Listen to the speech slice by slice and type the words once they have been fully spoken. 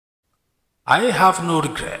I have no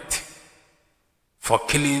regret for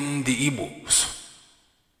killing the Igbos.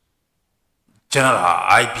 General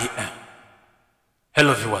IBM.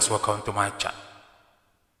 Hello viewers, welcome to my channel.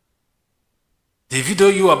 The video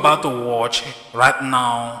you are about to watch right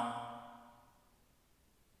now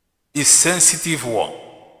is sensitive one.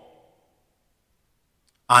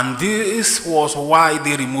 And this was why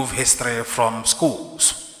they removed history from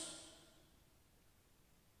schools.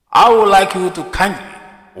 I would like you to kindly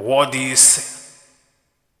watch this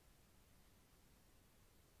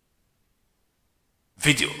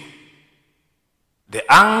video. The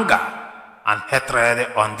anger and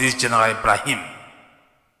hatred on this General Ibrahim.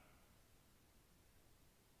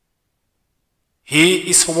 He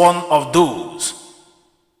is one of those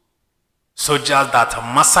soldiers that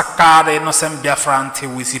massacred innocent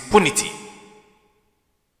Biafran with impunity.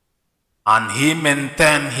 And he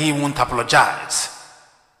maintained he won't apologize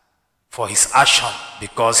for his action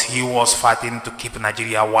because he was fighting to keep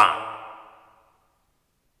Nigeria one.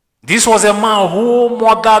 This was a man who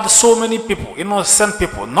murdered so many people, innocent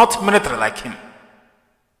people, not military like him,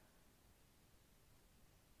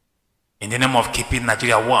 in the name of keeping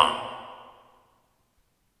Nigeria one.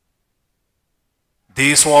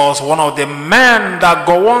 This was one of the men that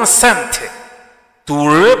Gowon sent to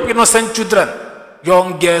rape innocent children,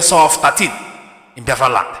 young girls of 13 in Biafra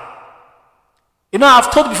land. You know,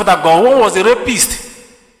 I've told before that Gowon was a rapist.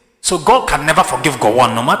 So God can never forgive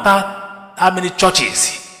Gowon, no matter how many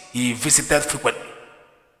churches he visited frequently.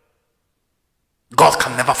 God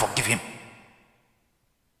can never forgive him.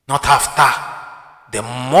 Not after the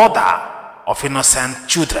murder of innocent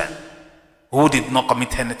children who did not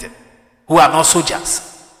commit anything, who are not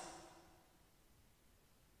soldiers.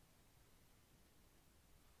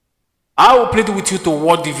 I will plead with you to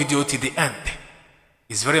watch the video till the end.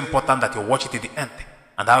 It's very important that you watch it till the end,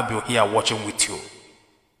 and I will be here watching with you.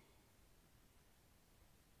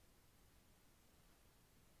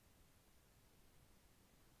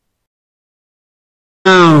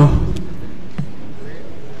 Now,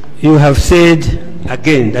 you have said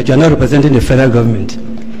again that you are not representing the federal government.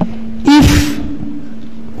 If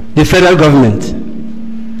the federal government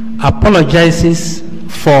apologizes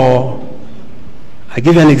for, I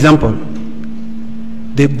give you an example,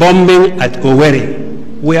 the bombing at Owerri,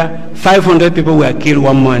 where 500 people were killed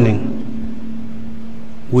one morning,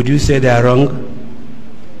 would you say they are wrong?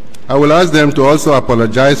 I will ask them to also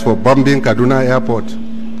apologize for bombing Kaduna Airport.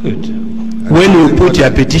 Good. When you put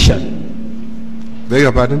your petition. Beg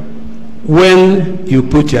your pardon? When you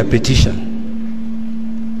put your petition.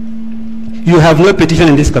 You have no petition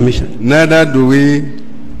in this commission. Neither do we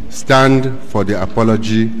stand for the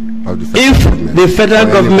apology of the federal government. If the federal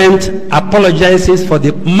government apologizes for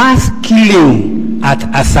the mass killing at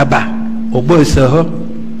Asaba, Oboisoho,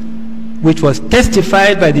 which was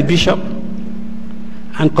testified by the bishop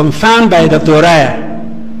and confirmed by Dr.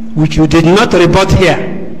 Raya, which you did not report here,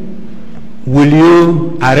 will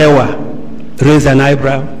you, Arewa, raise an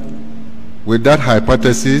eyebrow? With that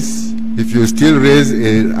hypothesis, if you still raise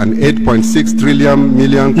an 8.6 trillion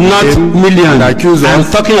million not million, and accuse I'm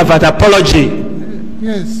us, talking about apology.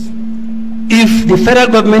 yes. If the federal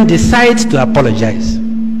government decides to apologize,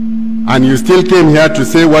 and you still came here to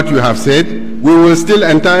say what you have said, we will still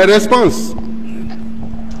enter a response.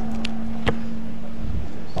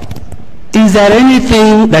 Is there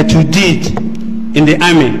anything that you did in the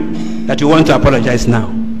army that you want to apologize now?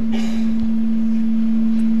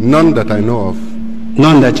 None that I know of.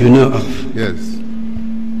 None that you know of. Yes.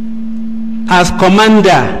 As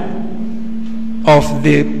commander of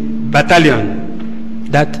the battalion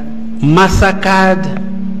that massacred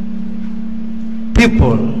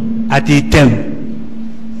people at Item,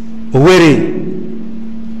 Owerri,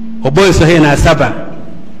 Oboisohe and Asaba,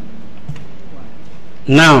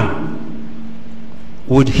 now,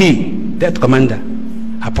 would he, that commander,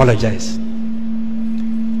 apologize?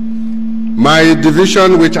 My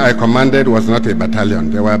division, which I commanded, was not a battalion.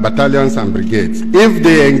 There were battalions and brigades. If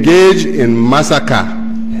they engage in massacre,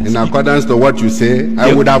 yes, in accordance to what you say,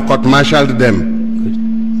 I would have court-martialed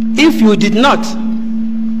them. Good. If you did not,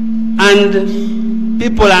 and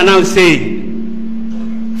people are now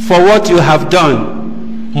saying, for what you have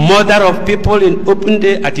done, murder of people in open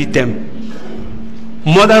day at Item,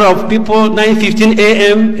 murder of people 9:15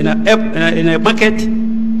 a.m. in a market,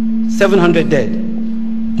 700 dead.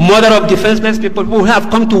 Murder of defenseless people who have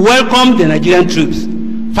come to welcome the Nigerian troops,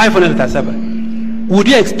 500 at Asaba. Would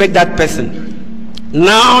you expect that person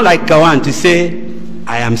now, like Gawan, to say,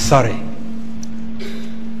 I am sorry?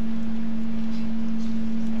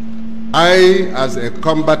 I, as a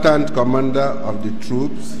combatant commander of the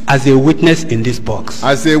troops, as a witness in this box,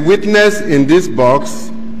 as a witness in this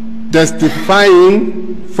box,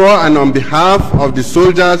 testifying for and on behalf of the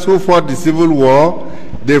soldiers who fought the Civil War.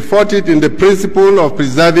 They fought it in the principle of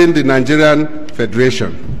preserving the Nigerian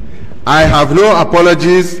Federation. I have no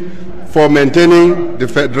apologies for maintaining the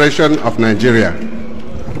Federation of Nigeria.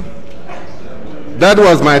 That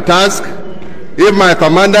was my task. If my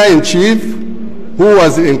commander-in-chief, who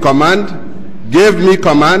was in command, gave me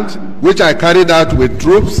command, which I carried out with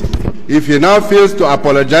troops, if he now fails to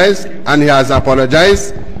apologize, and he has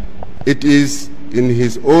apologized, it is in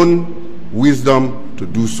his own wisdom to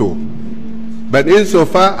do so. But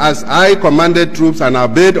insofar as I commanded troops and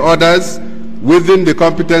obeyed orders within the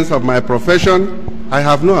competence of my profession, I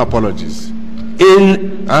have no apologies.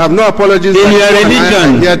 I have no apologies. In your religion,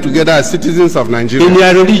 I are here together as citizens of Nigeria. In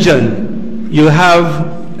your religion, you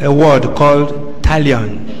have a word called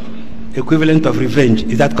talion, equivalent of revenge.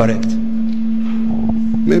 Is that correct?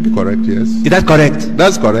 Maybe correct, yes. Is that correct?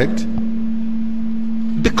 That's correct.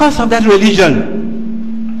 Because of that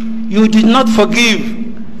religion, you did not forgive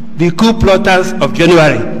the coup plotters of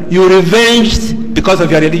January. You revenged because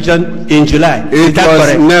of your religion in July. It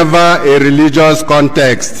was never a religious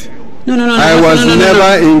context. No. I was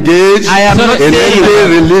never engaged in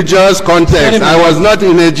any religious context. I was not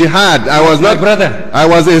in a jihad. I was not. Brother. I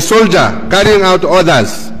was a soldier carrying out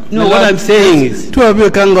orders. No, what I'm saying is, two of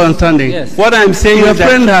you can go on standing. Yes. What I'm saying Your is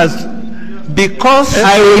friend has. Because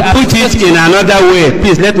I will put it in another way.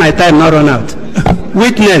 Please let my time not run out.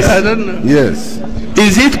 Witness. I don't know. Yes.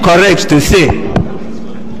 Is it correct to say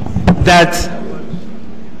that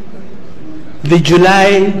the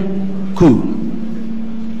July coup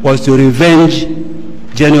was to revenge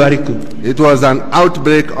January coup? It was an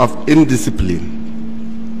outbreak of indiscipline,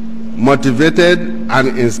 motivated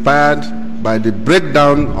and inspired by the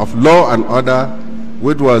breakdown of law and order,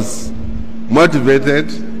 which was motivated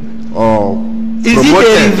or Is promoted.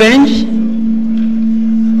 it a revenge?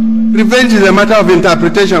 Revenge is a matter of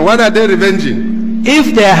interpretation. What are they revenging?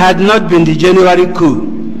 If there had not been the January coup,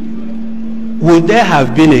 would there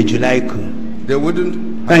have been a July coup? They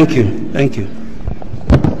wouldn't. Thank you. Thank you.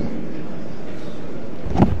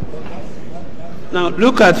 Now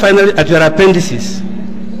look at finally at your appendices.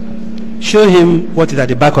 Show him what is at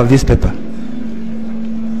the back of this paper.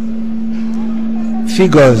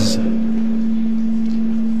 Figures.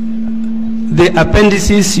 The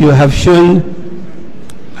appendices you have shown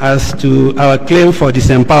as to our claim for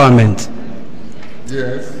disempowerment.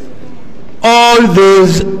 Yes. All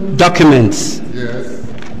those documents Yes.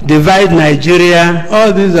 divide Nigeria.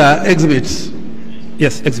 All these are exhibits.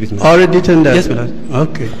 Yes, exhibit. Already tendered. Yes, madam.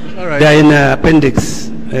 Okay. All right. They are in appendix,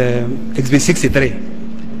 exhibit 63.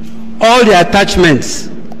 All the attachments,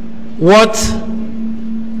 what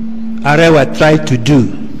Arewa tried to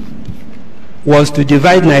do was to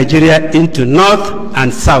divide Nigeria into north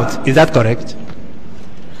and south. Is that correct?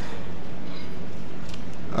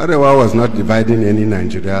 Arewa was not dividing any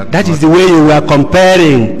Nigeria. That is the way you were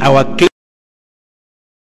comparing our